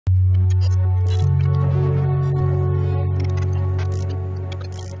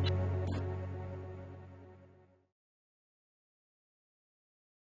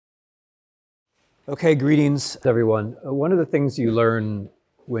Okay, greetings everyone. One of the things you learn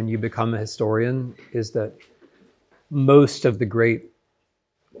when you become a historian is that most of the great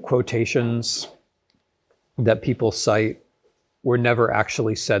quotations that people cite were never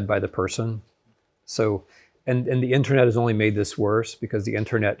actually said by the person. So, and the internet has only made this worse because the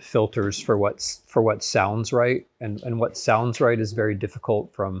internet filters for what sounds right, and what sounds right is very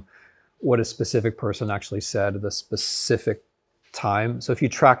difficult from what a specific person actually said at a specific time. So if you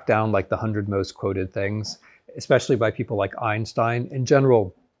track down like the 100 most quoted things, especially by people like Einstein, in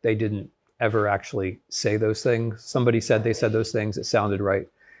general, they didn't ever actually say those things. Somebody said they said those things, it sounded right.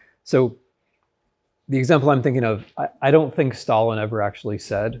 So the example I'm thinking of, I don't think Stalin ever actually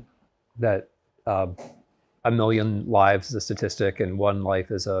said that a million lives is a statistic and one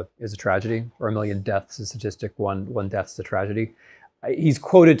life is a tragedy, or a million deaths is a statistic, one death is a tragedy. He's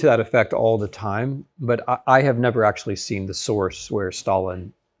quoted to that effect all the time, but I have never actually seen the source where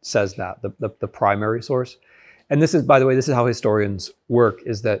Stalin says that, the primary source. And this is, by the way, this is how historians work,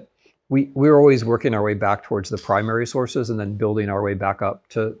 is that we're always working our way back towards the primary sources and then building our way back up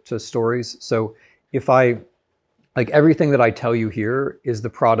to stories. So if like everything that I tell you here is the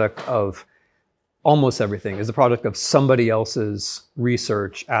product of, almost everything is the product of somebody else's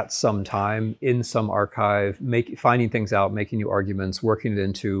research at some time in some archive, finding things out, making new arguments, working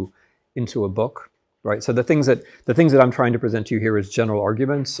it into a book, right? So the things that I'm trying to present to you here as general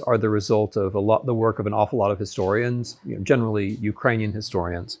arguments are the result of the work of an awful lot of historians, generally Ukrainian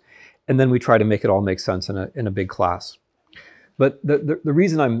historians, and then we try to make it all make sense in a big class. But the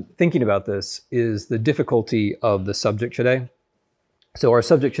reason I'm thinking about this is the difficulty of the subject today. So our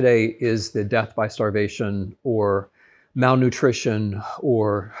subject today is the death by starvation or malnutrition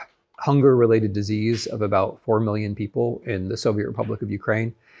or hunger-related disease of about 4 million people in the Soviet Republic of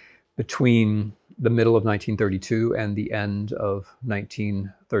Ukraine between the middle of 1932 and the end of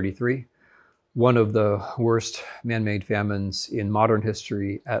 1933. One of the worst man-made famines in modern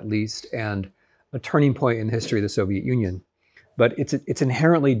history, at least, and a turning point in the history of the Soviet Union. But it's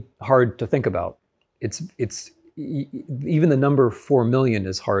inherently hard to think about. Even the number 4 million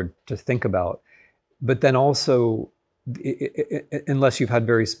is hard to think about, but then also, unless you've had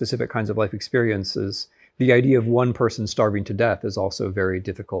very specific kinds of life experiences, the idea of one person starving to death is also very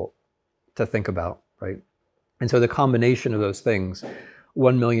difficult to think about, right? And so the combination of those things,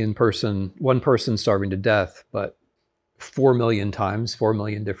 1 person starving to death, but 4 million times, 4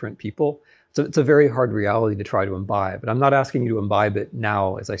 million different people. So it's a very hard reality to try to imbibe. But I'm not asking you to imbibe it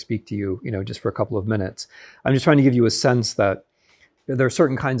now as I speak to you, just for a couple of minutes. I'm just trying to give you a sense that there are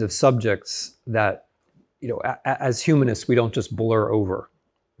certain kinds of subjects that, as humanists, we don't just blur over.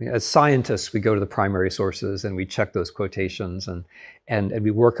 As scientists, we go to the primary sources and we check those quotations and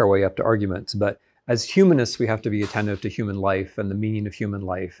we work our way up to arguments. But as humanists, we have to be attentive to human life and the meaning of human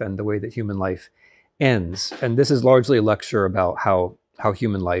life and the way that human life ends. And this is largely a lecture about how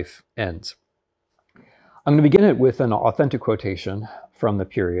human life ends. I'm going to begin it with an authentic quotation from the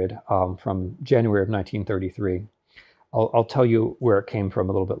period, from January of 1933. I'll tell you where it came from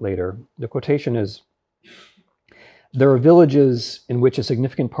a little bit later. The quotation is, "There are villages in which a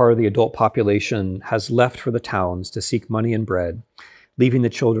significant part of the adult population has left for the towns to seek money and bread, leaving the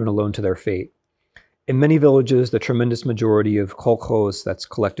children alone to their fate. In many villages, the tremendous majority of kolkhoz, that's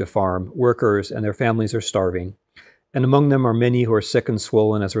collective farm, workers and their families are starving, and among them are many who are sick and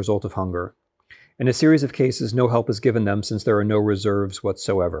swollen as a result of hunger. In a series of cases, no help is given them since there are no reserves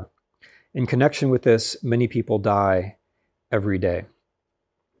whatsoever. In connection with this, many people die every day."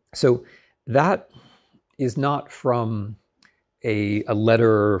 So that is not from a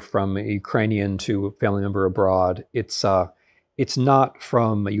letter from a Ukrainian to a family member abroad. It's not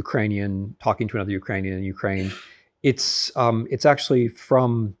from a Ukrainian talking to another Ukrainian in Ukraine. It's actually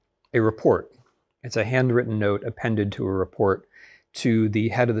from a report. It's a handwritten note appended to a report to the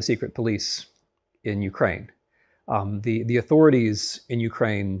head of the secret police in Ukraine. The authorities in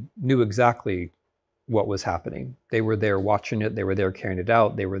Ukraine knew exactly what was happening. They were there watching it. They were there carrying it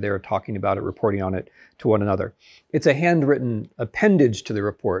out. They were there talking about it, reporting on it to one another. It's a handwritten appendage to the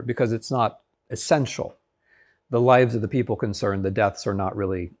report because it's not essential. The lives of the people concerned, the deaths are not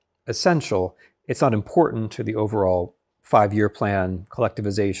really essential. It's not important to the overall 5-year plan,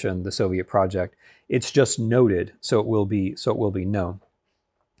 collectivization, the Soviet project. It's just noted, so it will be known.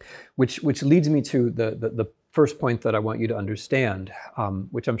 Which leads me to the first point that I want you to understand,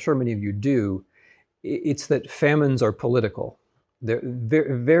 which I'm sure many of you do. It's that famines are political.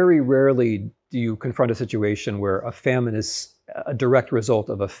 Very rarely do you confront a situation where a famine is a direct result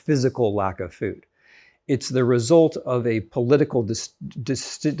of a physical lack of food. It's the result of a political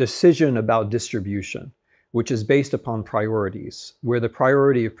decision about distribution, which is based upon priorities, where the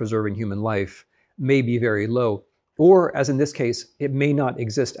priority of preserving human life may be very low, or as in this case, it may not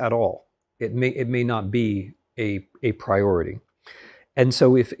exist at all. It may not be a priority. And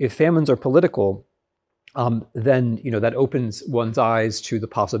so if famines are political, then that opens one's eyes to the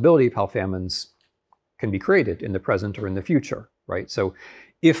possibility of how famines can be created in the present or in the future, right? So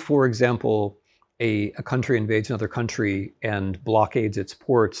if, for example, a country invades another country and blockades its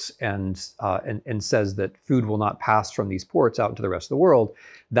ports and says that food will not pass from these ports out into the rest of the world,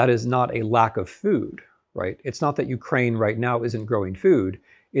 that is not a lack of food, right? It's not that Ukraine right now isn't growing food.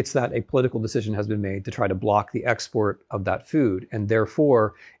 It's that a political decision has been made to try to block the export of that food. And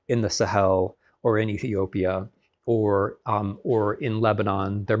therefore, in the Sahel or in Ethiopia or in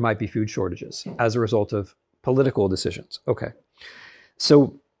Lebanon, there might be food shortages as a result of political decisions. Okay.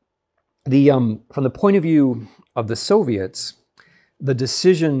 So from the point of view of the Soviets, the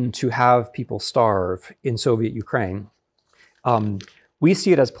decision to have people starve in Soviet Ukraine, we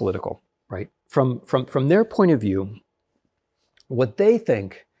see it as political, right? From their point of view, what they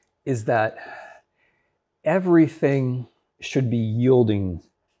think is that everything should be yielding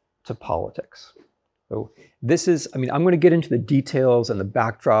to politics. So this is, I'm going to get into the details and the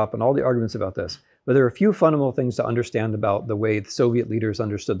backdrop and all the arguments about this, but there are a few fundamental things to understand about the way the Soviet leaders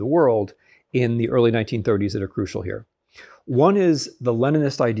understood the world in the early 1930s that are crucial here. One is the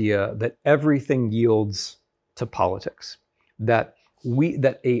Leninist idea that everything yields to politics, that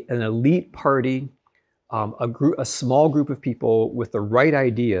an elite party, a small group of people with the right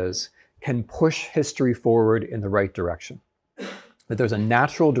ideas can push history forward in the right direction. That there's a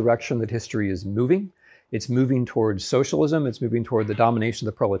natural direction that history is moving. It's moving towards socialism. It's moving toward the domination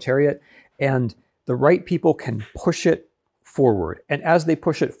of the proletariat. And the right people can push it forward. And as they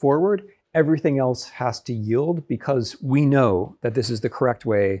push it forward, everything else has to yield because we know that this is the correct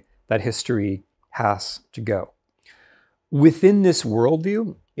way that history has to go. Within this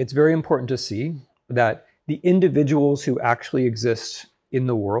worldview, it's very important to see that the individuals who actually exist in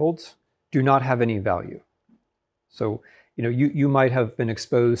the world do not have any value. So, you might have been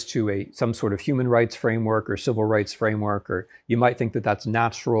exposed to some sort of human rights framework or civil rights framework, or you might think that that's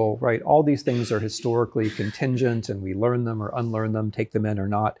natural, right? All these things are historically contingent and we learn them or unlearn them, take them in or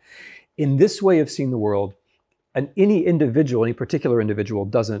not. In this way of seeing the world, any particular individual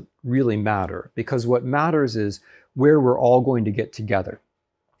doesn't really matter, because what matters is where we're all going to get together.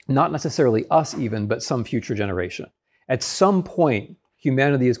 Not necessarily us even, but some future generation. At some point,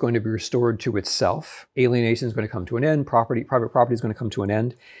 humanity is going to be restored to itself. Alienation is going to come to an end. Private property is going to come to an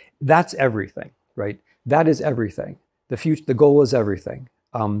end. That's everything, right? That is everything. The goal is everything.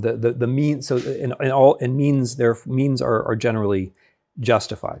 The means, so means are generally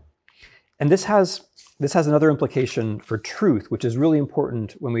justified. And this has another implication for truth, which is really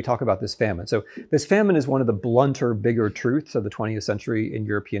important when we talk about this famine. So this famine is one of the blunter, bigger truths of the 20th century in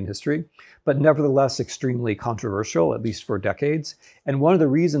European history, but nevertheless extremely controversial, at least for decades. And one of the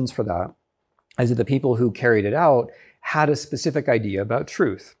reasons for that is that the people who carried it out had a specific idea about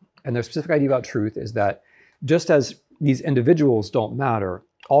truth. And their specific idea about truth is that just as these individuals don't matter,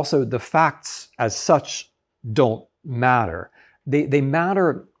 also the facts as such don't matter. They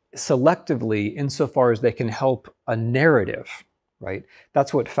matter selectively insofar as they can help a narrative, right?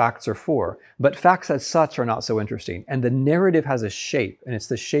 That's what facts are for. But facts as such are not so interesting. And the narrative has a shape, and it's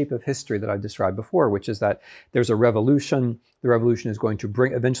the shape of history that I've described before, which is that there's a revolution. The revolution is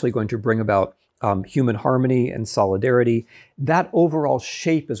eventually going to bring about human harmony and solidarity. That overall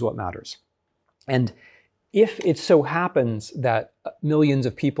shape is what matters. And if it so happens that millions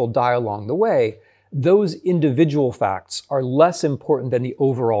of people die along the way, those individual facts are less important than the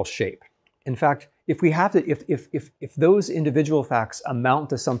overall shape. In fact, if those individual facts amount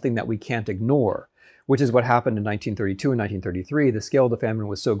to something that we can't ignore, which is what happened in 1932 and 1933, the scale of the famine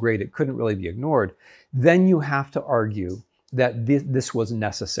was so great it couldn't really be ignored, then you have to argue that this was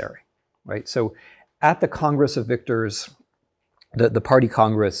necessary, right? So at the Congress of Victors, the Party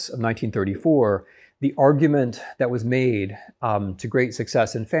Congress of 1934, the argument that was made to great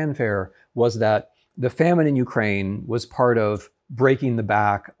success and fanfare was that the famine in Ukraine was part of breaking the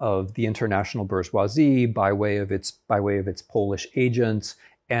back of the international bourgeoisie by way of its Polish agents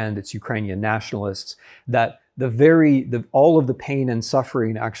and its Ukrainian nationalists. That all of the pain and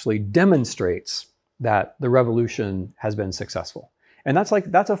suffering actually demonstrates that the revolution has been successful. And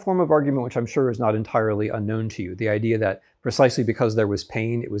that's a form of argument which I'm sure is not entirely unknown to you. The idea that precisely because there was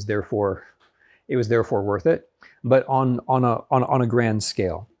pain, it was therefore worth it, but on a grand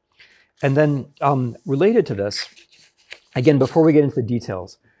scale. And then related to this, again, before we get into the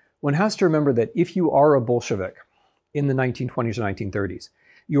details, one has to remember that if you are a Bolshevik in the 1920s or 1930s,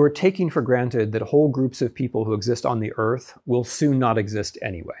 you are taking for granted that whole groups of people who exist on the earth will soon not exist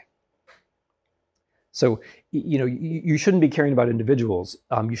anyway. So, you shouldn't be caring about individuals.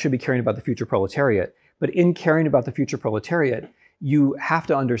 You should be caring about the future proletariat. But in caring about the future proletariat, you have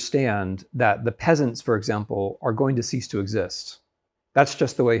to understand that the peasants, for example, are going to cease to exist. That's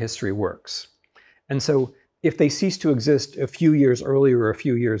just the way history works. And so if they cease to exist a few years earlier or a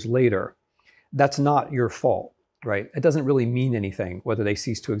few years later, that's not your fault, right? It doesn't really mean anything whether they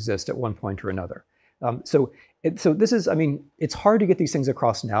cease to exist at one point or another. So this is, it's hard to get these things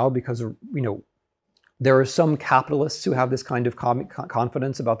across now because, there are some capitalists who have this kind of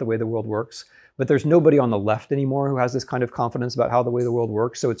confidence about the way the world works, but there's nobody on the left anymore who has this kind of confidence about how the way the world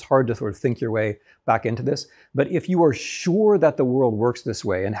works. So it's hard to sort of think your way back into this. But if you are sure that the world works this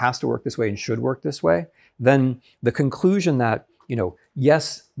way and has to work this way and should work this way, then the conclusion that,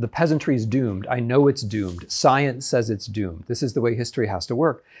 yes, the peasantry is doomed. I know it's doomed. Science says it's doomed. This is the way history has to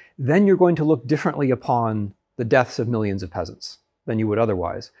work. Then you're going to look differently upon the deaths of millions of peasants than you would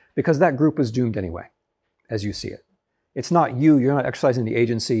otherwise, because that group was doomed anyway, as you see it. It's not you. You're not exercising the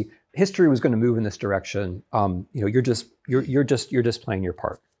agency. History was going to move in this direction. You're just playing your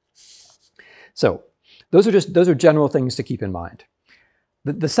part. So those are general things to keep in mind.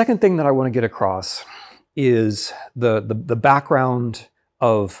 The second thing that I want to get across is the background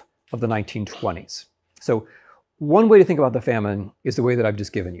of the 1920s. So one way to think about the famine is the way that I've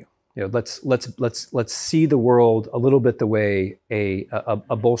just given you. Let's see the world a little bit the way a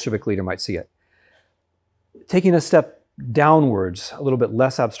Bolshevik leader might see it. Taking a step downwards, a little bit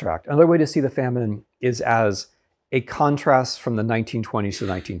less abstract, another way to see the famine is as a contrast from the 1920s to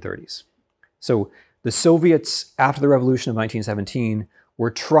the 1930s. So the Soviets, after the revolution of 1917,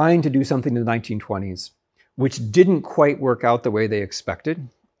 were trying to do something in the 1920s, which didn't quite work out the way they expected,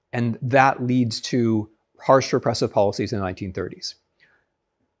 and that leads to harsh repressive policies in the 1930s.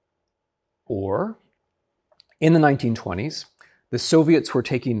 Or, in the 1920s, the Soviets were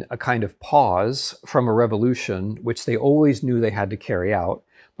taking a kind of pause from a revolution which they always knew they had to carry out.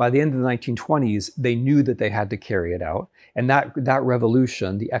 By the end of the 1920s, they knew that they had to carry it out. And that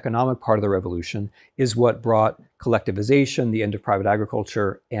revolution, the economic part of the revolution, is what brought collectivization, the end of private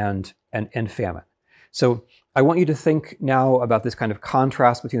agriculture, and famine. So I want you to think now about this kind of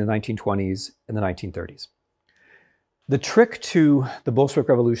contrast between the 1920s and the 1930s. The trick to the Bolshevik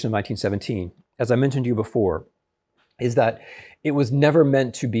Revolution of 1917, as I mentioned to you before, is that it was never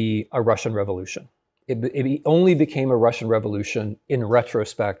meant to be a Russian revolution. It only became a Russian revolution in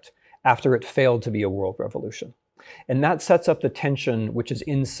retrospect after it failed to be a world revolution. And that sets up the tension which is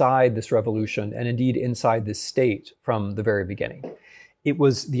inside this revolution and indeed inside this state from the very beginning. It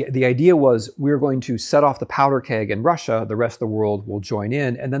was the idea was we're going to set off the powder keg in Russia, the rest of the world will join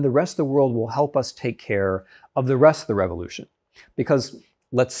in, and then the rest of the world will help us take care of the rest of the revolution. Because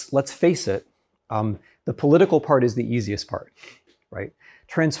let's face it, the political part is the easiest part, right?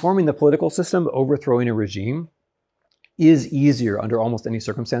 Transforming the political system, overthrowing a regime, is easier under almost any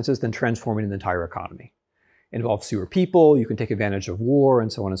circumstances than transforming an entire economy. It involves fewer people, you can take advantage of war,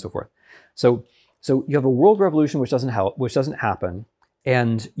 and so on and so forth. So you have a world revolution which doesn't happen,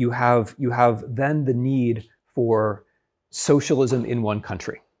 and you have then the need for socialism in one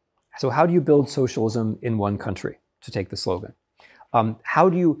country. So how do you build socialism in one country, to take the slogan? How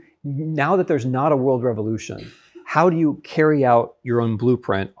do you, now that there's not a world revolution, how do you carry out your own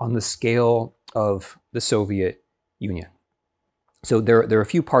blueprint on the scale of the Soviet Union? So there are a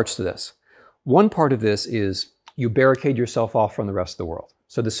few parts to this. One part of this is you barricade yourself off from the rest of the world.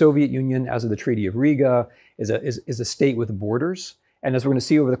 So the Soviet Union, as of the Treaty of Riga, is a state with borders. And as we're going to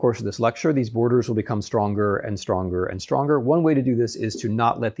see over the course of this lecture, these borders will become stronger and stronger and stronger. One way to do this is to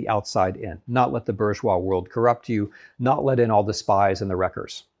not let the outside in, not let the bourgeois world corrupt you, not let in all the spies and the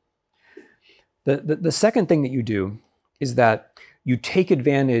wreckers. The second thing that you do is that you take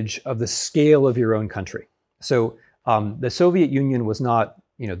advantage of the scale of your own country. So the Soviet Union was not,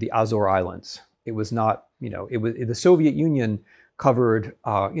 the Azore Islands. It was not, the Soviet Union covered,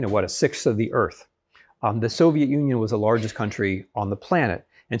 a sixth of the Earth. The Soviet Union was the largest country on the planet.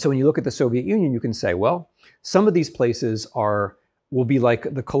 And so when you look at the Soviet Union, you can say, well, some of these places will be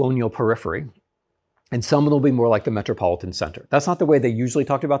like the colonial periphery, and some will be more like the metropolitan center. That's not the way they usually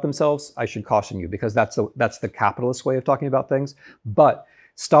talked about themselves. I should caution you, because that's the capitalist way of talking about things. But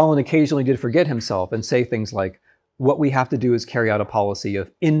Stalin occasionally did forget himself and say things like, what we have to do is carry out a policy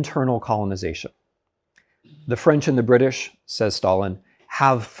of internal colonization. The French and the British, says Stalin,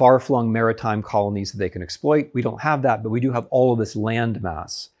 have far-flung maritime colonies that they can exploit. We don't have that, but we do have all of this land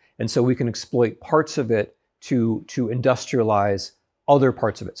mass. And so we can exploit parts of it to industrialize other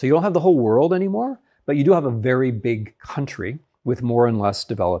parts of it. So you don't have the whole world anymore, but you do have a very big country with more and less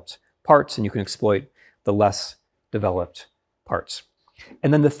developed parts, and you can exploit the less developed parts.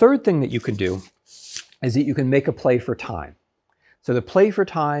 And then the third thing that you can do is that you can make a play for time. So the play for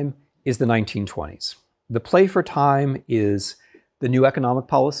time is the 1920s. The play for time is the new economic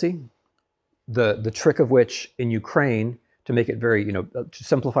policy, the trick of which in Ukraine, to make it very, to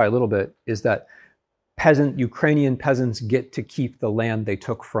simplify a little bit, is that Ukrainian peasants get to keep the land they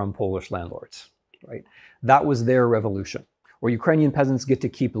took from Polish landlords, right? That was their revolution. Or Ukrainian peasants get to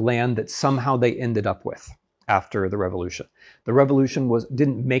keep land that somehow they ended up with after the revolution. The revolution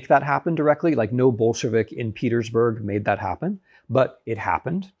didn't make that happen directly, like no Bolshevik in Petersburg made that happen, but it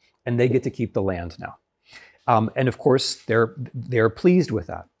happened, and they get to keep the land now. And of course, they're pleased with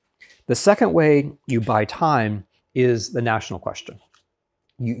that. The second way you buy time is the national question.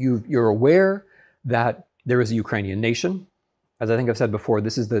 You're aware that there is a Ukrainian nation. As I think I've said before,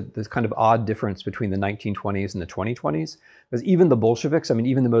 this is this kind of odd difference between the 1920s and the 2020s. Because even the Bolsheviks, I mean,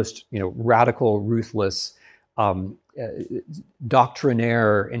 even the most radical, ruthless,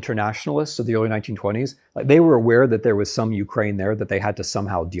 doctrinaire internationalists of the early 1920s, they were aware that there was some Ukraine there that they had to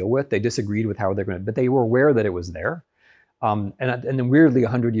somehow deal with. They disagreed with how they're going to, but they were aware that it was there. And then weirdly,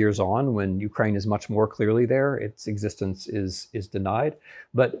 100 years on, when Ukraine is much more clearly there, its existence is denied.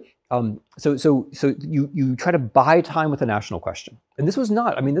 But so you try to buy time with a national question. And this was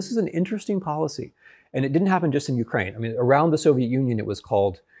not, I mean, this is an interesting policy. And it didn't happen just in Ukraine. I mean, around the Soviet Union, it was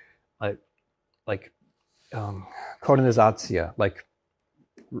called Ukrainizacija, like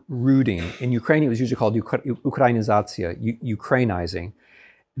rooting. In Ukraine, it was usually called Ukrainizacija, Ukrainizing.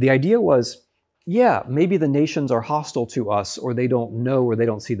 The idea was, yeah, maybe the nations are hostile to us, or they don't know, or they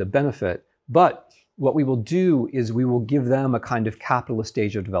don't see the benefit. But what we will do is we will give them a kind of capitalist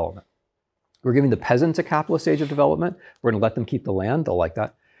stage of development. We're giving the peasants a capitalist stage of development. We're going to let them keep the land. They'll like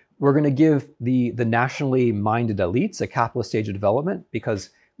that. We're going to give the nationally minded elites a capitalist stage of development because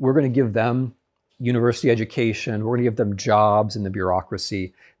we're going to give them university education. We're going to give them jobs in the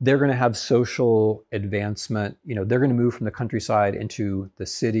bureaucracy. They're going to have social advancement. They're going to move from the countryside into the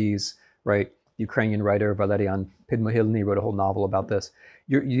cities, right? Ukrainian writer Valerian Podmohylny wrote a whole novel about this.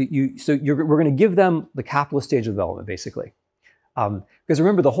 We're going to give them the capitalist stage of development, basically. Because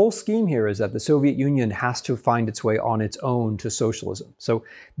remember, the whole scheme here is that the Soviet Union has to find its way on its own to socialism. So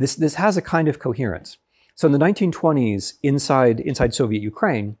this has a kind of coherence. So in the 1920s, inside Soviet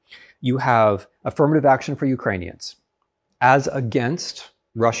Ukraine, you have affirmative action for Ukrainians as against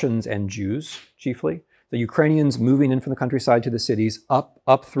Russians and Jews, chiefly. The Ukrainians moving in from the countryside to the cities,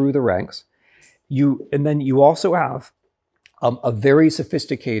 up through the ranks. And then you also have a very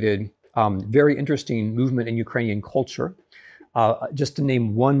sophisticated, very interesting movement in Ukrainian culture. Just to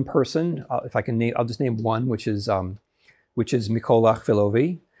name one person, if I can name, I'll just name one, which is Mykola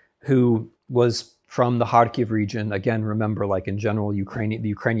Khvilovi, who was from the Kharkiv region. Again, remember, like in general, the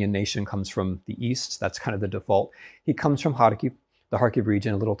Ukrainian nation comes from the east. That's kind of the default. He comes from Kharkiv, the Kharkiv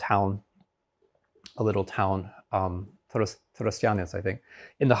region, a little town, Trostyanets, I think,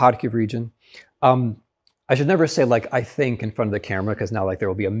 in the Kharkiv region. I should never say I think in front of the camera, because now there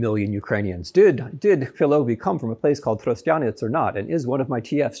will be a million Ukrainians. Did Khvilovi come from a place called Trostyanets or not? And is one of my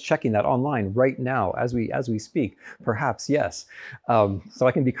TFs checking that online right now as we speak? Perhaps yes. So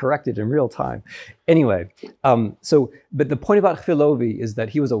I can be corrected in real time. Anyway, but the point about Khvilovi is that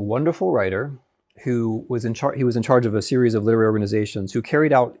he was a wonderful writer who was in charge. He was in charge of a series of literary organizations who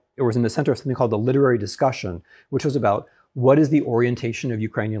carried out, or was in the center of something called the literary discussion, which was about what is the orientation of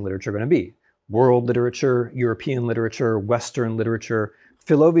Ukrainian literature going to be? World literature, European literature, Western literature.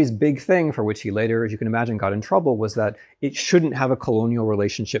 Khvilovi's big thing, for which he later, as you can imagine, got in trouble, was that it shouldn't have a colonial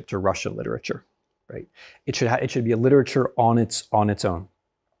relationship to Russian literature, right? It should be a literature on its own.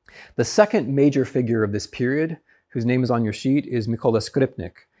 The second major figure of this period, whose name is on your sheet, is Mykola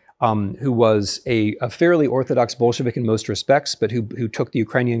Skripnik, who was a fairly orthodox Bolshevik in most respects, but who took the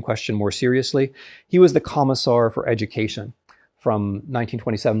Ukrainian question more seriously. He was the commissar for education from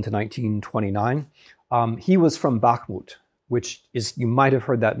 1927 to 1929. He was from Bakhmut, which is, you might have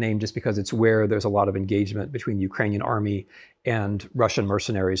heard that name just because it's where there's a lot of engagement between the Ukrainian army and Russian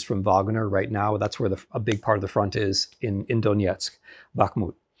mercenaries from Wagner right now. That's where a big part of the front is in Donetsk,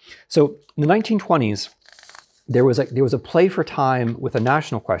 Bakhmut. So in the 1920s, there was a play for time with a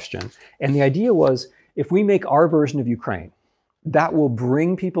national question. And the idea was, if we make our version of Ukraine, that will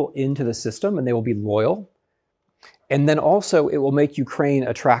bring people into the system and they will be loyal. And then also it will make Ukraine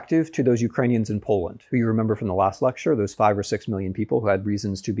attractive to those Ukrainians in Poland, who you remember from the last lecture, those 5 or 6 million people who had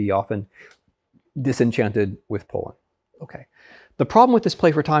reasons to be often disenchanted with Poland. Okay. The problem with this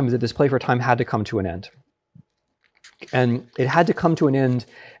play for time is that this play for time had to come to an end. And it had to come to an end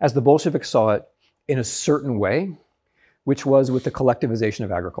as the Bolsheviks saw it in a certain way, which was with the collectivization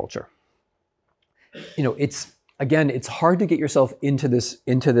of agriculture. again, it's hard to get yourself into this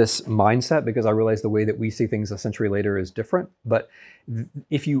mindset, because I realize the way that we see things a century later is different. But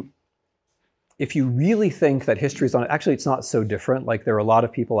if you really think that history is on it, actually, it's not so different. Like, there are a lot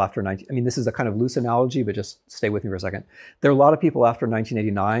of people after I mean, this is a kind of loose analogy, but just stay with me for a second. There are a lot of people after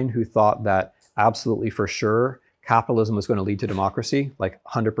 1989 who thought that absolutely for sure capitalism was going to lead to democracy, like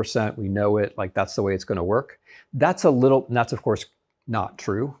 100%, we know it, like that's the way it's going to work. That's that's of course not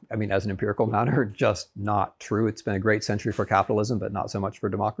true. I mean, as an empirical matter, just not true. It's been a great century for capitalism, but not so much for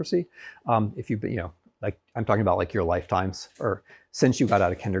democracy. If you've been, like, I'm talking about like your lifetimes, or since you got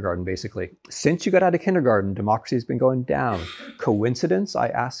out of kindergarten, basically. Since you got out of kindergarten, democracy has been going down. Coincidence, I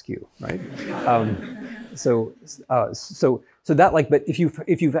ask you, right? So that, like, but if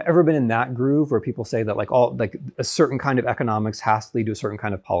you've ever been in that groove where people say that like a certain kind of economics has to lead to a certain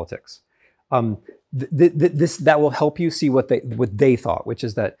kind of politics, that will help you see what they thought, which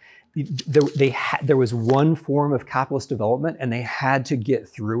is that there was one form of capitalist development, and they had to get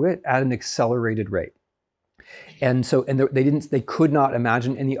through it at an accelerated rate. And so, they could not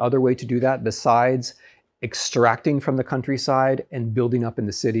imagine any other way to do that besides extracting from the countryside and building up in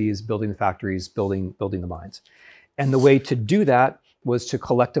the cities, building the factories, building the mines. And the way to do that was to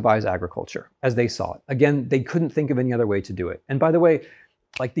collectivize agriculture as they saw it. Again, they couldn't think of any other way to do it. And by the way,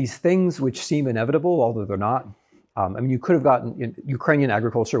 like, these things which seem inevitable, although they're not, I mean, you could have gotten, Ukrainian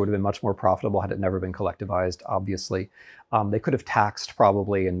agriculture would have been much more profitable had it never been collectivized, obviously. They could have taxed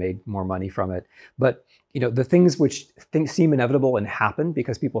probably and made more money from it. But the things which seem inevitable and happen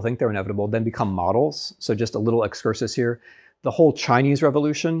because people think they're inevitable then become models. So just a little excursus here. The whole Chinese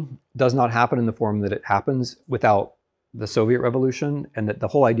Revolution does not happen in the form that it happens without the Soviet Revolution, and that the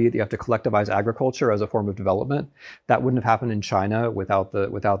whole idea that you have to collectivize agriculture as a form of development, that wouldn't have happened in China without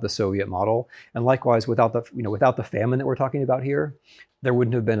the Soviet model. And likewise, without the famine that we're talking about here, there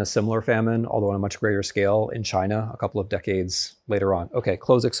wouldn't have been a similar famine, although on a much greater scale, in China a couple of decades later on. Okay,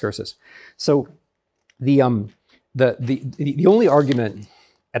 close excursus. So the only argument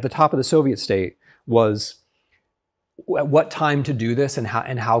at the top of the Soviet state was at what time to do this and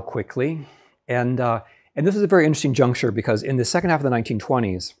how quickly. And this is a very interesting juncture, because in the second half of the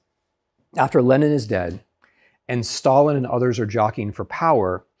 1920s, after Lenin is dead and Stalin and others are jockeying for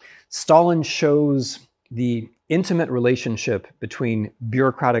power, Stalin shows the intimate relationship between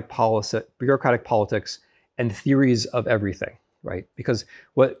bureaucratic politics and theories of everything, right? Because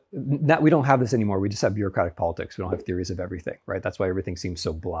we don't have this anymore. We just have bureaucratic politics. We don't have theories of everything, right? That's why everything seems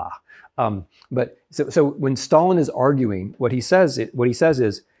so blah. But so when Stalin is arguing, what he says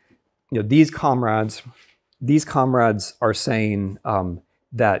is, these comrades are saying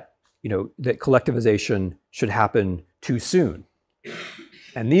that collectivization should happen too soon,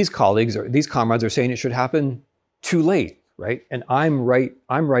 and these comrades are saying it should happen too late, right? And I'm right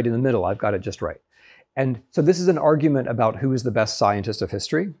in the middle. I've got it just right. And so this is an argument about who is the best scientist of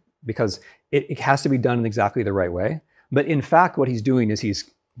history, because it has to be done in exactly the right way. But in fact, what he's doing is he's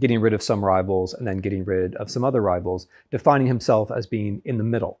getting rid of some rivals and then getting rid of some other rivals, defining himself as being in the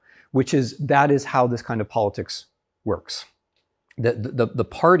middle. That is how this kind of politics works. The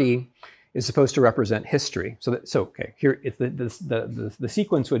party is supposed to represent history. Okay, here the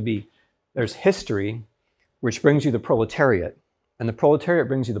sequence would be: there's history, which brings you the proletariat, and the proletariat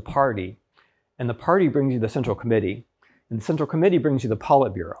brings you the party, and the party brings you the central committee, and the central committee brings you the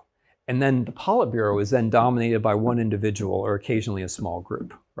Politburo, and then the Politburo is then dominated by one individual or occasionally a small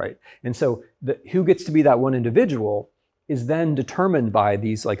group, right? And so who gets to be that one individual is then determined by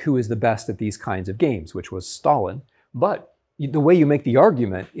these, like, who is the best at these kinds of games, which was Stalin. But the way you make the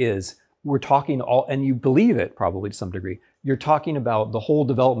argument is, we're talking and you believe it probably to some degree, you're talking about the whole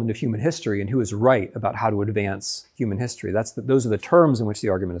development of human history and who is right about how to advance human history. Those are the terms in which the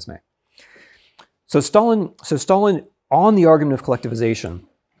argument is made. So Stalin, on the argument of collectivization,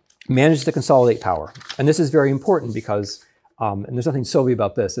 managed to consolidate power. And this is very important because, and there's nothing Soviet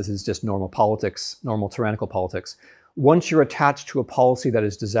about this is just normal politics, normal tyrannical politics. Once you're attached to a policy that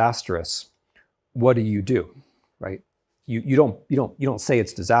is disastrous, what do? Right? You don't say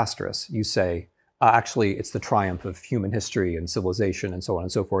it's disastrous. You say, actually, it's the triumph of human history and civilization and so on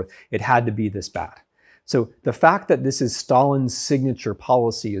and so forth. It had to be this bad. So the fact that this is Stalin's signature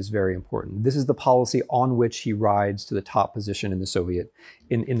policy is very important. This is the policy on which he rides to the top position in the Soviet,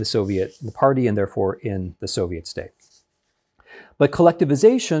 in the party, and therefore in the Soviet state. But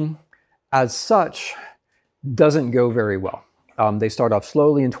collectivization, as such, doesn't go very well. They start off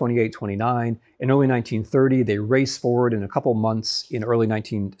slowly in 28, 29. In early 1930, they race forward in a couple months. In early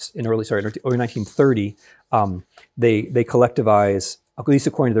 1930, they collectivize, at least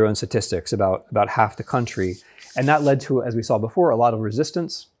according to their own statistics, about half the country. And that led to, as we saw before, a lot of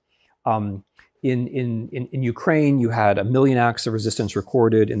resistance. In Ukraine, you had 1 million acts of resistance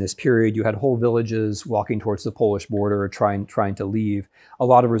recorded in this period. You had whole villages walking towards the Polish border, trying to leave. A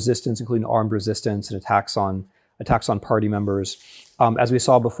lot of resistance, including armed resistance and attacks on party members. As we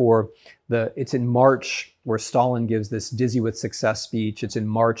saw before, it's in March where Stalin gives this dizzy with success speech. It's in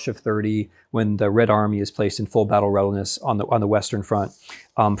March of 30 when the Red Army is placed in full battle readiness on the Western Front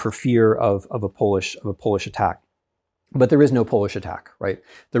for fear of a Polish attack. But there is no Polish attack, right?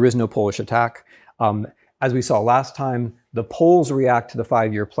 There is no Polish attack. As we saw last time, the Poles react to the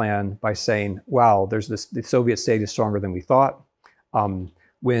 5-year plan by saying, wow, the Soviet state is stronger than we thought.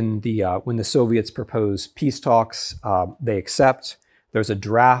 When the Soviets propose peace talks, they accept. There's a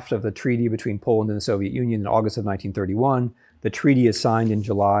draft of the treaty between Poland and the Soviet Union in August of 1931. The treaty is signed in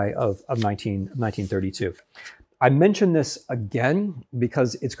July of 1932. I mention this again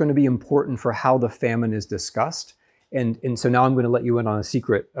because it's going to be important for how the famine is discussed. And so now I'm going to let you in on a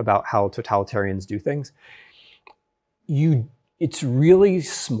secret about how totalitarians do things. It's really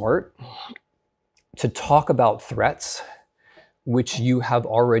smart to talk about threats which you have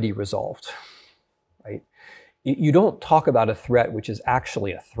already resolved, right? You don't talk about a threat which is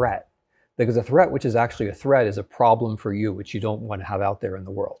actually a threat, because a threat which is actually a threat is a problem for you, which you don't want to have out there in the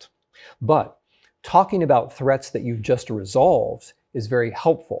world. But talking about threats that you've just resolved is very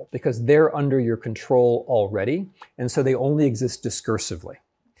helpful because they're under your control already, and so they only exist discursively.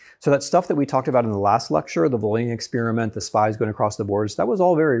 So that stuff that we talked about in the last lecture, the Volhynian experiment, the spies going across the borders, that was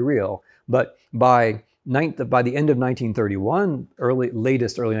all very real. But by the end of 1931,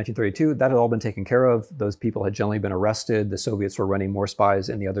 latest early 1932, that had all been taken care of. Those people had generally been arrested. The Soviets were running more spies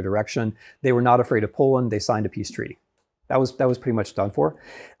in the other direction. They were not afraid of Poland. They signed a peace treaty. That was pretty much done for.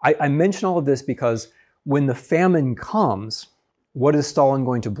 I mention all of this because when the famine comes, what is Stalin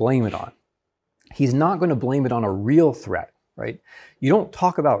going to blame it on? He's not going to blame it on a real threat, right? You don't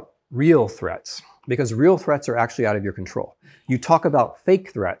talk about real threats because real threats are actually out of your control. You talk about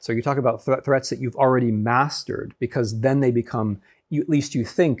fake threats, or you talk about threats that you've already mastered, because then they become, at least you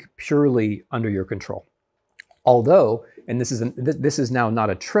think, purely under your control. Although, and this is now not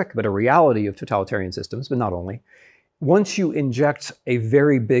a trick, but a reality of totalitarian systems, but not only, once you inject a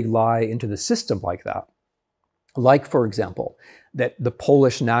very big lie into the system like that, like, for example, that the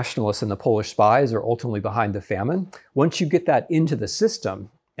Polish nationalists and the Polish spies are ultimately behind the famine. Once you get that into the system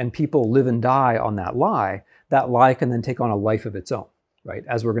and people live and die on that lie can then take on a life of its own, right?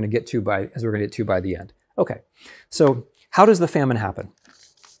 As we're going to get to by the end. Okay, so how does the famine happen?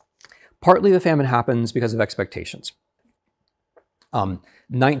 Partly the famine happens because of expectations.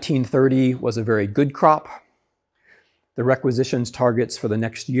 1930 was a very good crop. The requisitions targets for the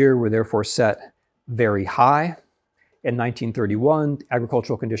next year were therefore set very high. In 1931,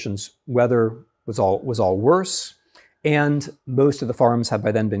 agricultural conditions, weather was all worse, and most of the farms had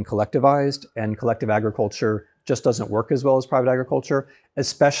by then been collectivized, and collective agriculture just doesn't work as well as private agriculture,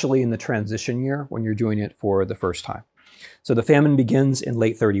 especially in the transition year when you're doing it for the first time. So the famine begins in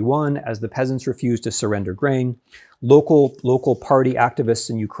late 31 as the peasants refuse to surrender grain. Local party activists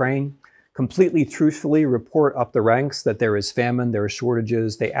in Ukraine completely truthfully report up the ranks that there is famine, there are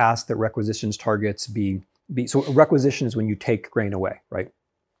shortages. They ask that requisitions targets be so a requisition is when you take grain away, right?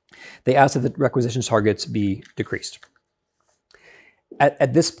 They ask that the requisitions targets be decreased.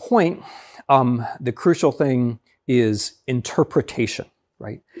 At this point, the crucial thing is interpretation,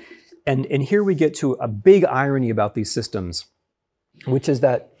 right? And here we get to a big irony about these systems, which is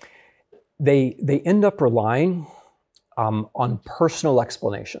that they end up relying on personal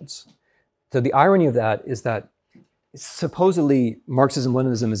explanations. So the irony of that is that supposedly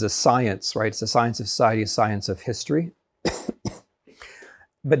Marxism-Leninism is a science, right? It's a science of society, a science of history.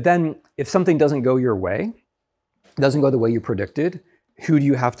 But then if something doesn't go your way, doesn't go the way you predicted, who do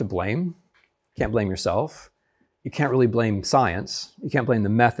you have to blame? You can't blame yourself. You can't really blame science. You can't blame the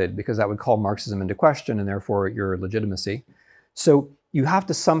method because that would call Marxism into question and therefore your legitimacy. So you have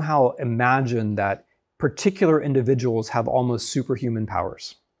to somehow imagine that particular individuals have almost superhuman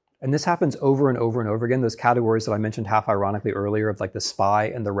powers. And this happens over and over and over again. Those categories that I mentioned half ironically earlier of like the spy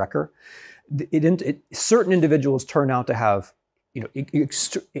and the wrecker. Certain individuals turn out to have, in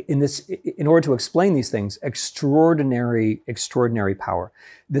order to explain these things, extraordinary power.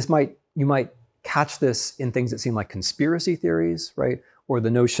 You might catch this in things that seem like conspiracy theories, right? Or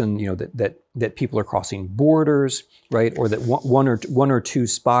the notion, that people are crossing borders, right? Or that one or two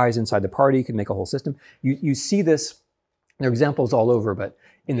spies inside the party can make a whole system. You see this. There are examples all over, but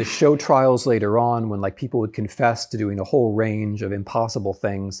in the show trials later on, when like people would confess to doing a whole range of impossible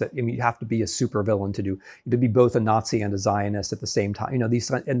things that you have to be a supervillain to be both a Nazi and a Zionist at the same time.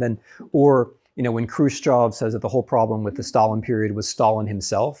 When Khrushchev says that the whole problem with the Stalin period was Stalin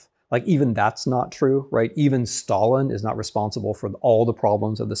himself. Like even that's not true, right? Even Stalin is not responsible for all the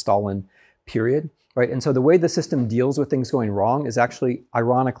problems of the Stalin period, right? And so the way the system deals with things going wrong is actually,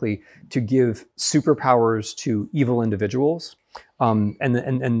 ironically, to give superpowers to evil individuals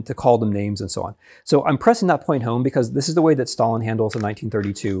and to call them names and so on. So I'm pressing that point home because this is the way that Stalin handles the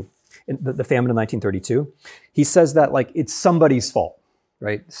 1932, the famine of 1932. He says that like it's somebody's fault,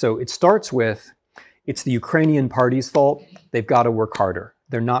 right? So it starts with, it's the Ukrainian party's fault. They've got to work harder.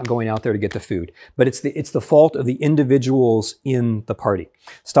 They're not going out there to get the food. But it's the fault of the individuals in the party.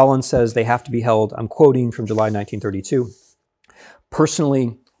 Stalin says they have to be held, I'm quoting from July 1932,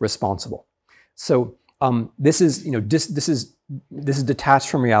 personally responsible. So this is, you know, this is detached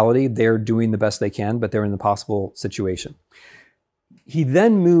from reality. They're doing the best they can, but they're in an impossible situation. He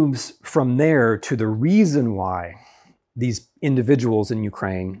then moves from there to the reason why these individuals in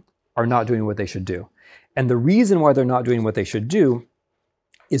Ukraine are not doing what they should do. And the reason why they're not doing what they should do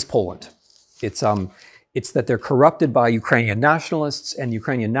is Poland. It's that they're corrupted by Ukrainian nationalists, and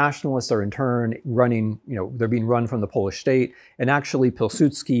Ukrainian nationalists are in turn running, you know, they're being run from the Polish state. And actually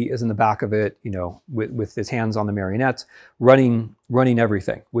Pilsudski is in the back of it, you know, with his hands on the marionettes, running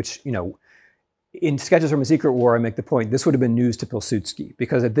everything, which, you know, in Sketches from a Secret War, I make the point, this would have been news to Pilsudski,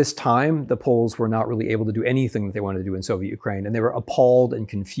 because at this time, the Poles were not really able to do anything that they wanted to do in Soviet Ukraine, and they were appalled and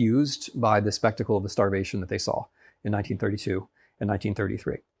confused by the spectacle of the starvation that they saw in 1932 and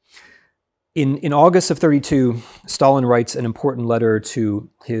 1933. In August of 32, Stalin writes an important letter to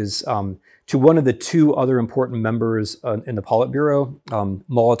his to one of the two other important members in the Politburo,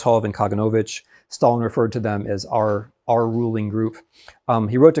 Molotov and Kaganovich. Stalin referred to them as our ruling group.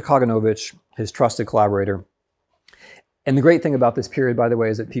 He wrote to Kaganovich, his trusted collaborator. And the great thing about this period, by the way,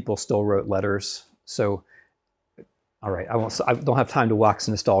 is that people still wrote letters. So, all right, I don't have time to wax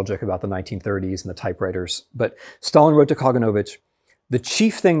nostalgic about the 1930s and the typewriters, but Stalin wrote to Kaganovich, the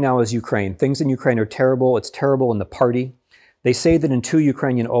chief thing now is Ukraine. Things in Ukraine are terrible. It's terrible in the party. They say that in two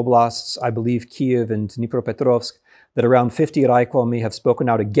Ukrainian oblasts, I believe Kiev and Dnipropetrovsk, that around 50 Raikomi have spoken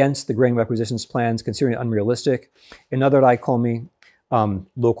out against the grain requisitions plans, considering it unrealistic. In other Raikomi,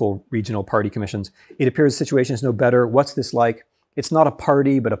 local regional party commissions, it appears the situation is no better. What's this like? It's not a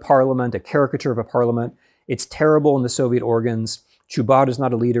party, but a parliament, a caricature of a parliament. It's terrible in the Soviet organs. Chubat is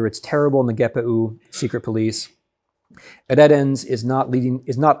not a leader. It's terrible in the GPU, secret police. Eredens is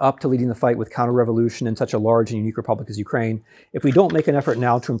not up to leading the fight with counter-revolution in such a large and unique republic as Ukraine. If we don't make an effort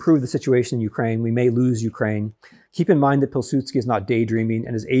now to improve the situation in Ukraine, we may lose Ukraine. Keep in mind that Pilsudski is not daydreaming,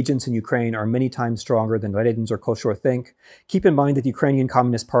 and his agents in Ukraine are many times stronger than Eredens or Koshor think. Keep in mind that the Ukrainian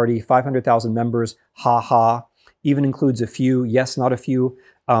Communist Party, 500,000 members, ha, even includes a few, yes, not a few,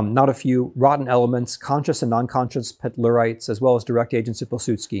 rotten elements, conscious and non-conscious Petlurites, as well as direct agents of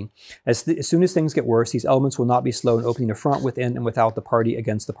Pilsudski. As soon as things get worse, these elements will not be slow in opening a front within and without the party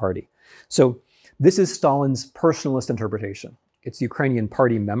against the party. So this is Stalin's personalist interpretation. It's the Ukrainian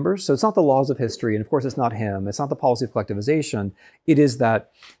party members. So it's not the laws of history, and of course it's not him. It's not the policy of collectivization. It is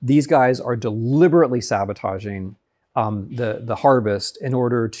that these guys are deliberately sabotaging the harvest in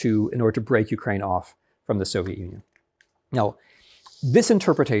order to break Ukraine off from the Soviet Union. Now, this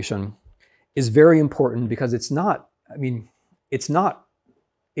interpretation is very important because it's not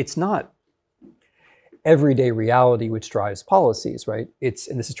everyday reality which drives policies, right?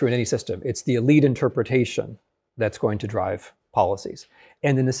 And this is true in any system, it's the elite interpretation that's going to drive policies.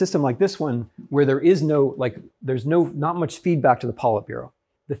 And in a system like this one, where there's not much feedback to the Politburo.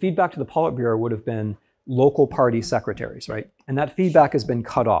 The feedback to the Politburo would have been local party secretaries, right? And that feedback has been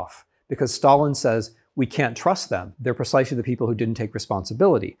cut off because Stalin says, we can't trust them. They're precisely the people who didn't take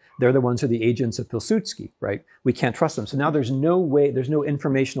responsibility. They're the ones who are the agents of Pilsudski, right? We can't trust them. So now there's no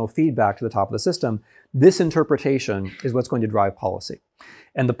informational feedback to the top of the system. This interpretation is what's going to drive policy.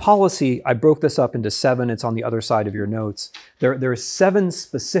 And the policy, I broke this up into 7. It's on the other side of your notes. There are 7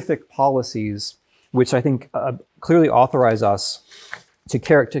 specific policies which I think clearly authorize us to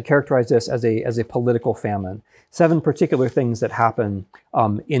characterize this as a political famine. 7 particular things that happen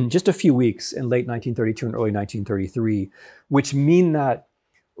in just a few weeks in late 1932 and early 1933, which mean that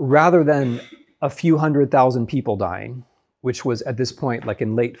rather than a few 100,000 people dying, which was at this point, like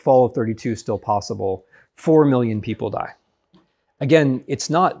in late fall of 32, still possible, 4 million people die. Again,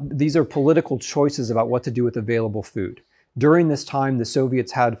 these are political choices about what to do with available food. During this time, the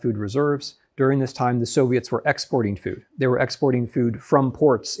Soviets had food reserves. During this time, the Soviets were exporting food. They were exporting food from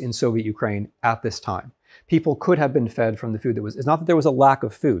ports in Soviet Ukraine at this time. People could have been fed from the food that was, it's not that there was a lack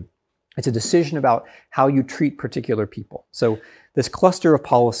of food. It's a decision about how you treat particular people. So this cluster of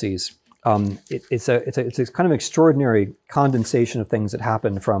policies It's a kind of extraordinary condensation of things that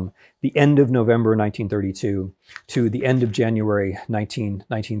happened from the end of November 1932 to the end of January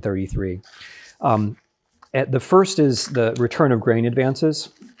 1933. The first is the return of grain advances.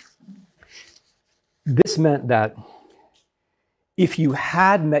 This meant that if you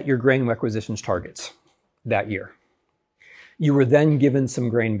had met your grain requisitions targets that year, you were then given some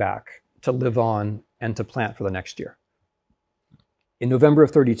grain back to live on and to plant for the next year. In November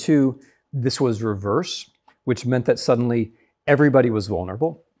of 32, this was reverse, which meant that suddenly everybody was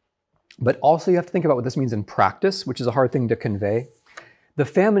vulnerable. But also you have to think about what this means in practice, which is a hard thing to convey. The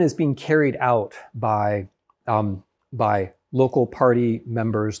famine is being carried out by local party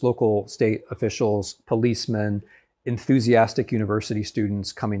members, local state officials, policemen, enthusiastic university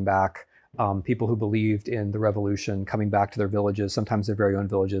students coming back, people who believed in the revolution coming back to their villages, sometimes their very own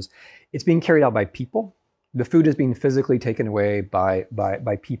villages. It's being carried out by people. The food is being physically taken away by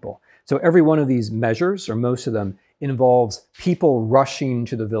people. So every one of these measures, or most of them, involves people rushing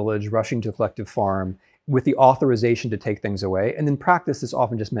to the village, rushing to the collective farm with the authorization to take things away. And in practice, this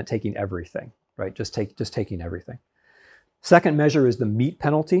often just meant taking everything, right? Just taking everything. Second measure is the meat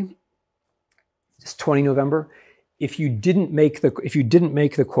penalty. It's 20 November. If you didn't make the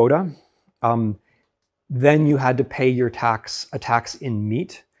quota, then you had to pay a tax in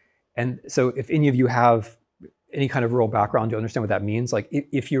meat. And so if any of you have any kind of rural background, you understand what that means. Like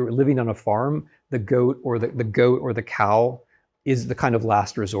if you're living on a farm, the goat or the cow is the kind of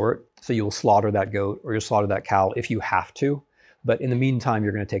last resort. So you'll slaughter that goat or you'll slaughter that cow if you have to. But in the meantime,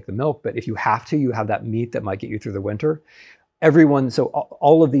 you're going to take the milk. But if you have to, you have that meat that might get you through the winter. So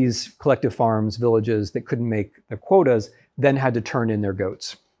all of these collective farms, villages that couldn't make the quotas, then had to turn in their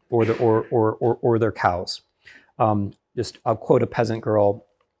goats or their cows. Just I'll quote a peasant girl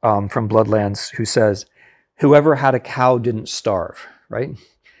from Bloodlands who says, "Whoever had a cow didn't starve," right?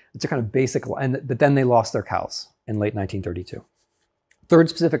 It's a kind of basic, but then they lost their cows in late 1932. Third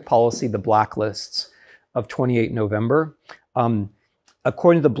specific policy, the blacklists of 28 November.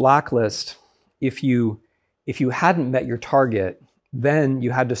 According to the blacklist, if you hadn't met your target, then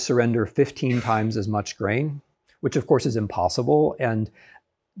you had to surrender 15 times as much grain, which of course is impossible and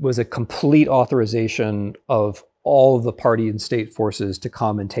was a complete authorization of all of the party and state forces to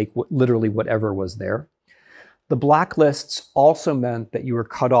come and take literally whatever was there. The blacklists also meant that you were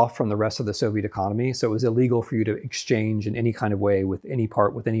cut off from the rest of the Soviet economy, so it was illegal for you to exchange in any kind of way with any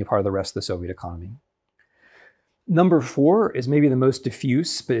part of the rest of the Soviet economy. Number 4 is maybe the most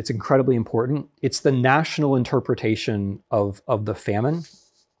diffuse, but it's incredibly important. It's the national interpretation of the famine.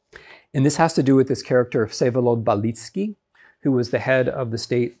 And this has to do with this character of Vsevolod Balitsky, who was the head of the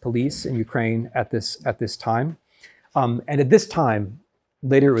state police in Ukraine at this time. And at this time,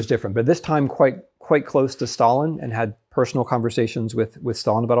 later it was different, but at this time quite close to Stalin and had personal conversations with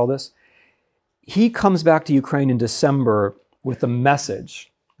Stalin about all this. He comes back to Ukraine in December with the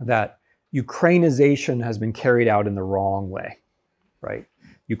message that Ukrainization has been carried out in the wrong way, right?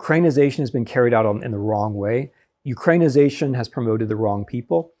 Ukrainization has been carried out in the wrong way. Ukrainization has promoted the wrong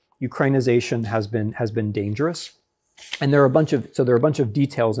people. Ukrainization has been dangerous. And there are a bunch of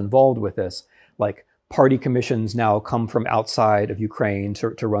details involved with this, like party commissions now come from outside of Ukraine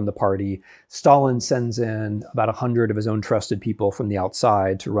to run the party. Stalin sends in about 100 of his own trusted people from the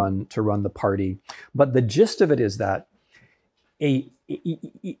outside to run the party. But the gist of it is that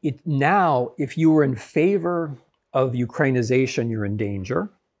now, if you were in favor of Ukrainization, you're in danger.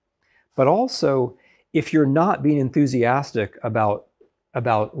 But also, if you're not being enthusiastic about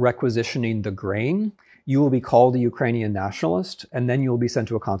requisitioning the grain, you will be called a Ukrainian nationalist, and then you'll be sent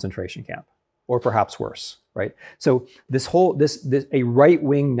to a concentration camp, or perhaps worse, right? So a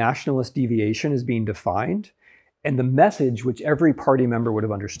right-wing nationalist deviation is being defined, and the message which every party member would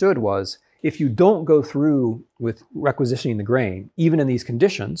have understood was, if you don't go through with requisitioning the grain, even in these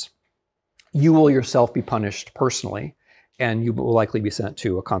conditions, you will yourself be punished personally, and you will likely be sent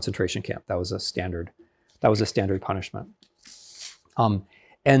to a concentration camp. That was a standard punishment.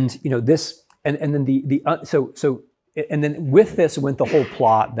 And you know this, and then with this went the whole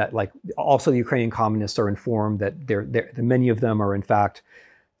plot that like also the Ukrainian communists are informed that many of them are in fact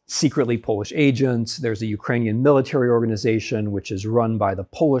secretly Polish agents. There's a Ukrainian military organization which is run by the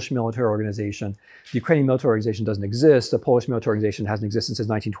Polish military organization. The Ukrainian military organization doesn't exist. The Polish military organization hasn't existed since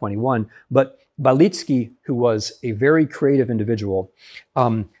 1921. But Balitsky, who was a very creative individual,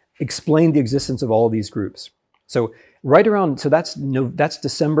 explained the existence of all of these groups. So that's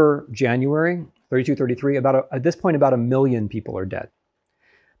December, January, 32, 33. At this point, about 1 million people are dead.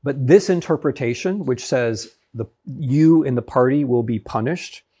 But this interpretation, which says you in the party will be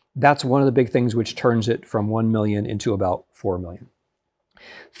punished, that's one of the big things which turns it from 1 million into about 4 million.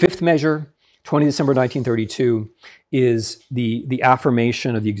 Fifth measure, 20 December 1932, is the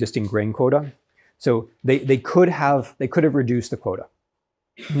affirmation of the existing grain quota. So they could have reduced the quota.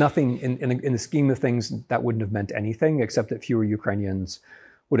 Nothing in the scheme of things that wouldn't have meant anything, except that fewer Ukrainians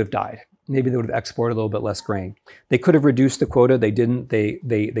would have died. Maybe they would have exported a little bit less grain. They could have reduced the quota. They didn't.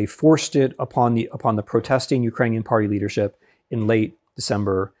 They forced it upon the protesting Ukrainian party leadership in late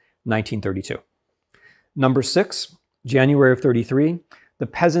December 1932. Number 6, January of 33, the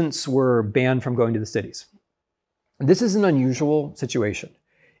peasants were banned from going to the cities. This is an unusual situation.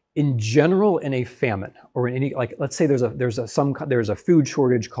 In general, in a famine or in any, like, let's say there's a food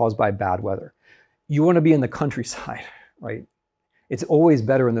shortage caused by bad weather, you want to be in the countryside, right? It's always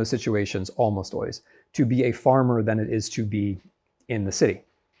better in those situations, almost always, to be a farmer than it is to be in the city.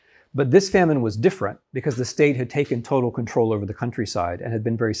 But this famine was different because the state had taken total control over the countryside and had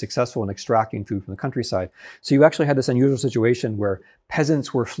been very successful in extracting food from the countryside. So you actually had this unusual situation where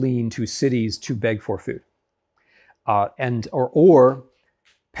peasants were fleeing to cities to beg for food. Or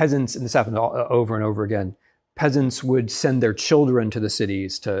peasants, and this happened over and over again, peasants would send their children to the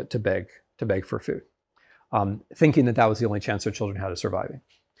cities to beg for food, thinking that was the only chance their children had of surviving.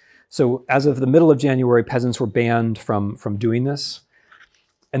 So as of the middle of January, peasants were banned from doing this.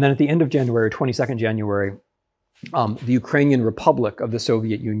 And then at the end of January, 22nd January, the Ukrainian Republic of the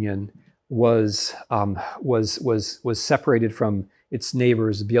Soviet Union was separated from its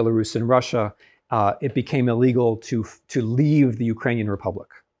neighbors, Belarus and Russia. It became illegal to leave the Ukrainian Republic.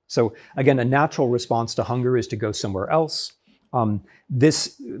 So again, a natural response to hunger is to go somewhere else.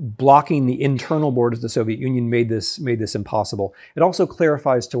 This blocking the internal borders of the Soviet Union made this impossible. It also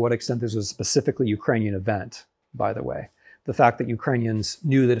clarifies to what extent this was a specifically Ukrainian event, by the way. The fact that Ukrainians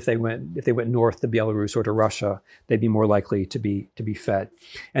knew that if they went north to Belarus or to Russia, they'd be more likely to be fed.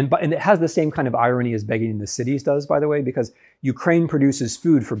 And it has the same kind of irony as begging in the cities does, by the way, because Ukraine produces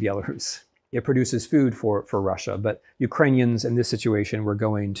food for Belarus. It produces food for Russia, but Ukrainians in this situation were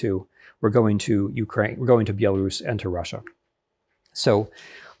going to Ukraine, we're going to Belarus and to Russia. So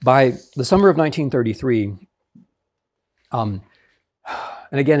by the summer of 1933, and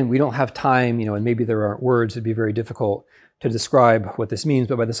again, we don't have time, and maybe there aren't words, it'd be very difficult to describe what this means,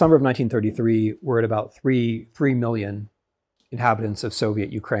 but by the summer of 1933, we're at about 3 million inhabitants of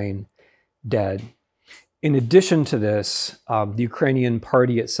Soviet Ukraine dead. In addition to this, the Ukrainian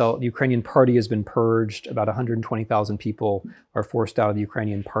party has been purged. About 120,000 people are forced out of the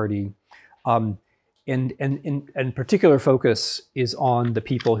Ukrainian party. And particular focus is on the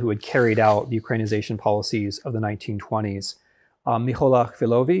people who had carried out the Ukrainization policies of the 1920s. Mykola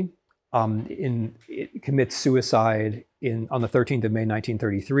Khvilovi commits suicide on the 13th of May,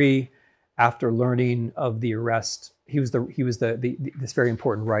 1933, after learning of the arrest. He was this very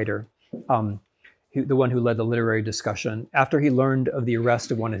important writer, the one who led the literary discussion. After he learned of the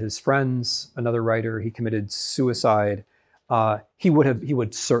arrest of one of his friends, another writer, he committed suicide. He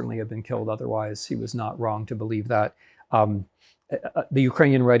would certainly have been killed otherwise. He was not wrong to believe that. The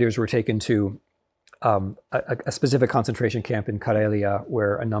Ukrainian writers were taken to a specific concentration camp in Karelia,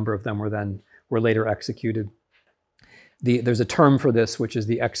 where a number of them were later executed. There's a term for this, which is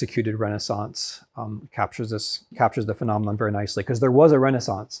the executed Renaissance. Captures the phenomenon very nicely, because there was a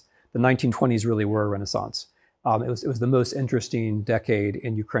Renaissance. The 1920s really were a Renaissance. It was the most interesting decade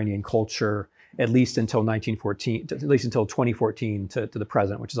in Ukrainian culture, at least until 2014 to the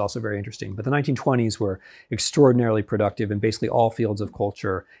present, which is also very interesting. But the 1920s were extraordinarily productive in basically all fields of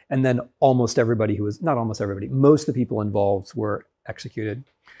culture. And then most of the people involved were executed.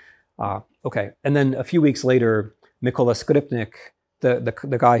 Okay, and then a few weeks later, Mykola Skripnik,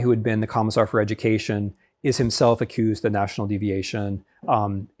 the guy who had been the Commissar for Education, is himself accused of national deviation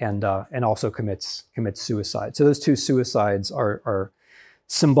and also commits suicide. So those two suicides are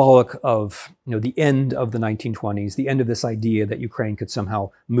symbolic of the end of the 1920s, the end of this idea that Ukraine could somehow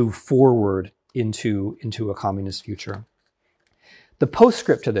move forward into a communist future. The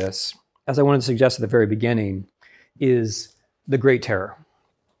postscript to this, as I wanted to suggest at the very beginning, is the Great Terror.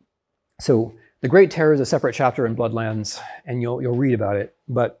 So the Great Terror is a separate chapter in Bloodlands, and you'll read about it.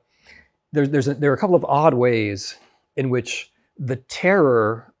 But there are a couple of odd ways in which the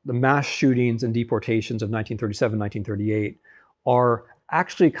terror, the mass shootings and deportations of 1937, 1938 are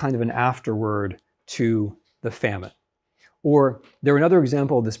actually kind of an afterword to the famine. Or they're another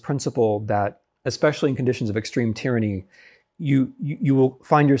example of this principle that, especially in conditions of extreme tyranny, you will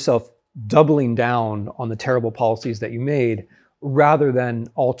find yourself doubling down on the terrible policies that you made, rather than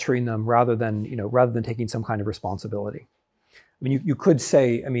altering them, rather than taking some kind of responsibility. I mean, you could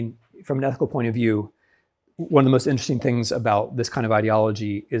say, from an ethical point of view, one of the most interesting things about this kind of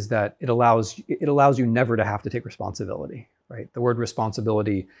ideology is that it allows you never to have to take responsibility, right? The word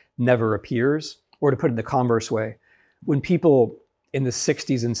responsibility never appears. Or to put it in the converse way, when people in the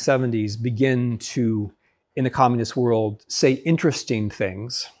 60s and 70s begin to, in the communist world, say interesting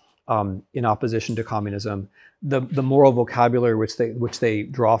things in opposition to communism, the moral vocabulary which they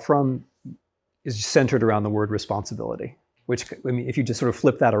draw from is centered around the word responsibility. Which, I mean, if you just sort of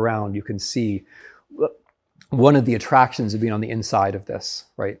flip that around, you can see one of the attractions of being on the inside of this,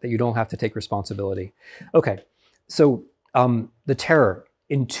 right? That you don't have to take responsibility. Okay, so the terror.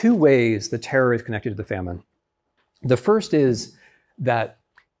 In two ways, the terror is connected to the famine. The first is that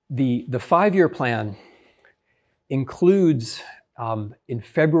the 5-year plan includes, in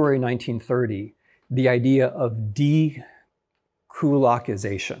February 1930, the idea of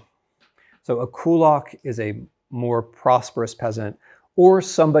de-kulakization. So a kulak is a more prosperous peasant, or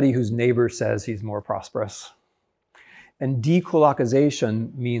somebody whose neighbor says he's more prosperous. And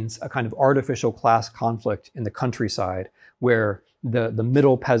dekulakization means a kind of artificial class conflict in the countryside where the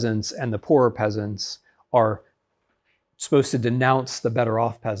middle peasants and the poorer peasants are supposed to denounce the better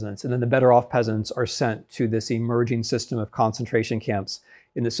off peasants. And then the better off peasants are sent to this emerging system of concentration camps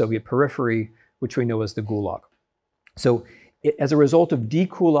in the Soviet periphery, which we know as the Gulag. So as a result of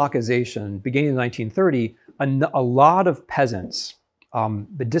dekulakization, beginning in 1930, a lot of peasants,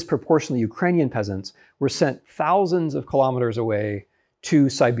 but disproportionately Ukrainian peasants, were sent thousands of kilometers away to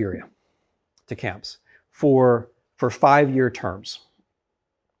Siberia, to camps, for 5-year terms,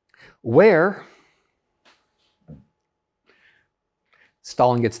 where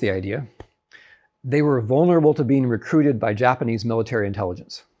Stalin gets the idea, they were vulnerable to being recruited by Japanese military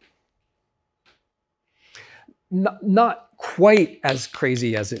intelligence. Not quite as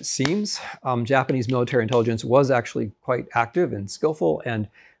crazy as it seems. Japanese military intelligence was actually quite active and skillful, and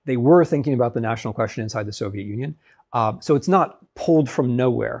they were thinking about the national question inside the Soviet Union. So it's not pulled from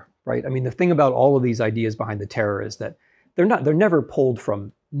nowhere, right? I mean, the thing about all of these ideas behind the terror is that they're never pulled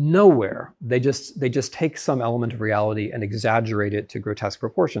from nowhere. They just take some element of reality and exaggerate it to grotesque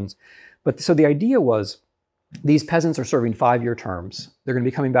proportions. But so the idea was these peasants are serving 5-year terms. They're going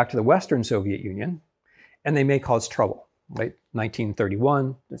to be coming back to the Western Soviet Union, and they may cause trouble, right?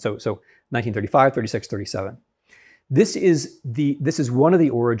 1931, so 1935, 36, 37. This is one of the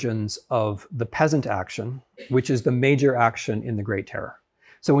origins of the peasant action, which is the major action in the Great Terror.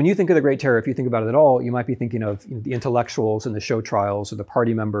 So when you think of the Great Terror, if you think about it at all, you might be thinking of the intellectuals and the show trials or the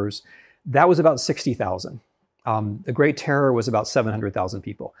party members. That was about 60,000. The Great Terror was about 700,000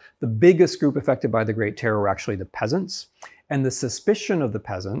 people. The biggest group affected by the Great Terror were actually the peasants. And the suspicion of the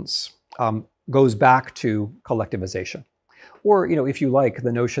peasants goes back to collectivization. Or, if you like,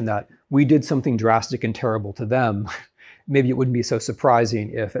 the notion that we did something drastic and terrible to them, maybe it wouldn't be so surprising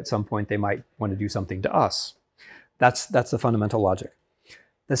if at some point they might want to do something to us. That's the fundamental logic.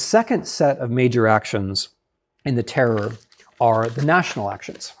 The second set of major actions in the terror are the national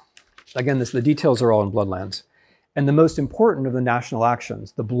actions. Again, the details are all in Bloodlands. And the most important of the national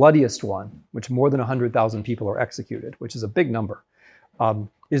actions, the bloodiest one, which more than 100,000 people are executed, which is a big number,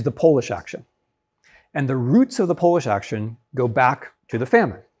 is the Polish action. And the roots of the Polish action go back to the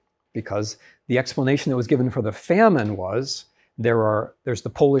famine, because the explanation that was given for the famine was there's the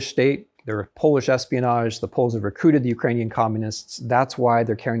Polish state, there's Polish espionage, the Poles have recruited the Ukrainian communists, that's why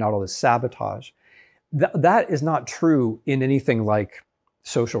they're carrying out all this sabotage. That is not true in anything like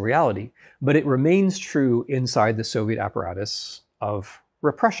social reality, but it remains true inside the Soviet apparatus of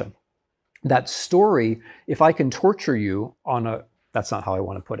repression. That story, if I can torture you that's not how I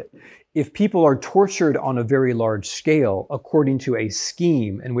want to put it. If people are tortured on a very large scale according to a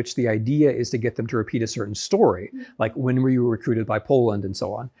scheme in which the idea is to get them to repeat a certain story, like when were you recruited by Poland and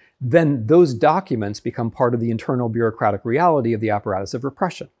so on, then those documents become part of the internal bureaucratic reality of the apparatus of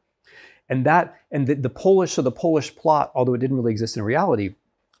repression. And the Polish plot, although it didn't really exist in reality,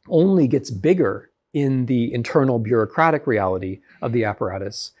 only gets bigger in the internal bureaucratic reality of the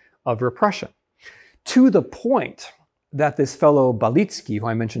apparatus of repression. To the point that this fellow Balitsky, who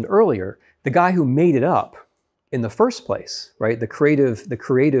I mentioned earlier, the guy who made it up in the first place, right, the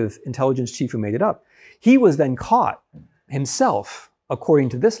creative intelligence chief who made it up, he was then caught himself, according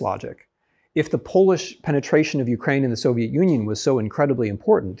to this logic. If the Polish penetration of Ukraine in the Soviet Union was so incredibly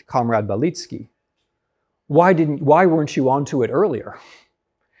important, Comrade Balitsky, why weren't you onto it earlier?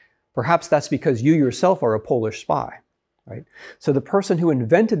 Perhaps that's because you yourself are a Polish spy, right? So the person who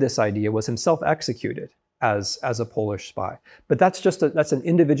invented this idea was himself executed as a Polish spy. But that's an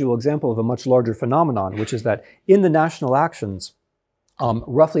individual example of a much larger phenomenon, which is that in the national actions,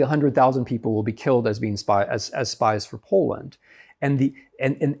 roughly 100,000 people will be killed as being as spies for Poland. And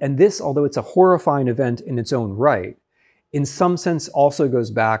this, although it's a horrifying event in its own right, in some sense also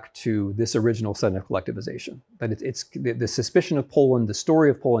goes back to this original sense of collectivization, that it's the suspicion of Poland, the story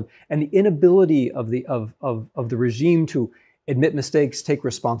of Poland, and the inability of the regime to admit mistakes, take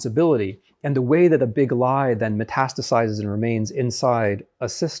responsibility, and the way that a big lie then metastasizes and remains inside a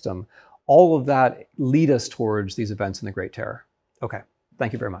system. All of that lead us towards these events in the Great Terror. Okay,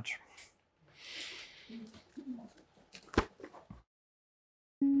 thank you very much.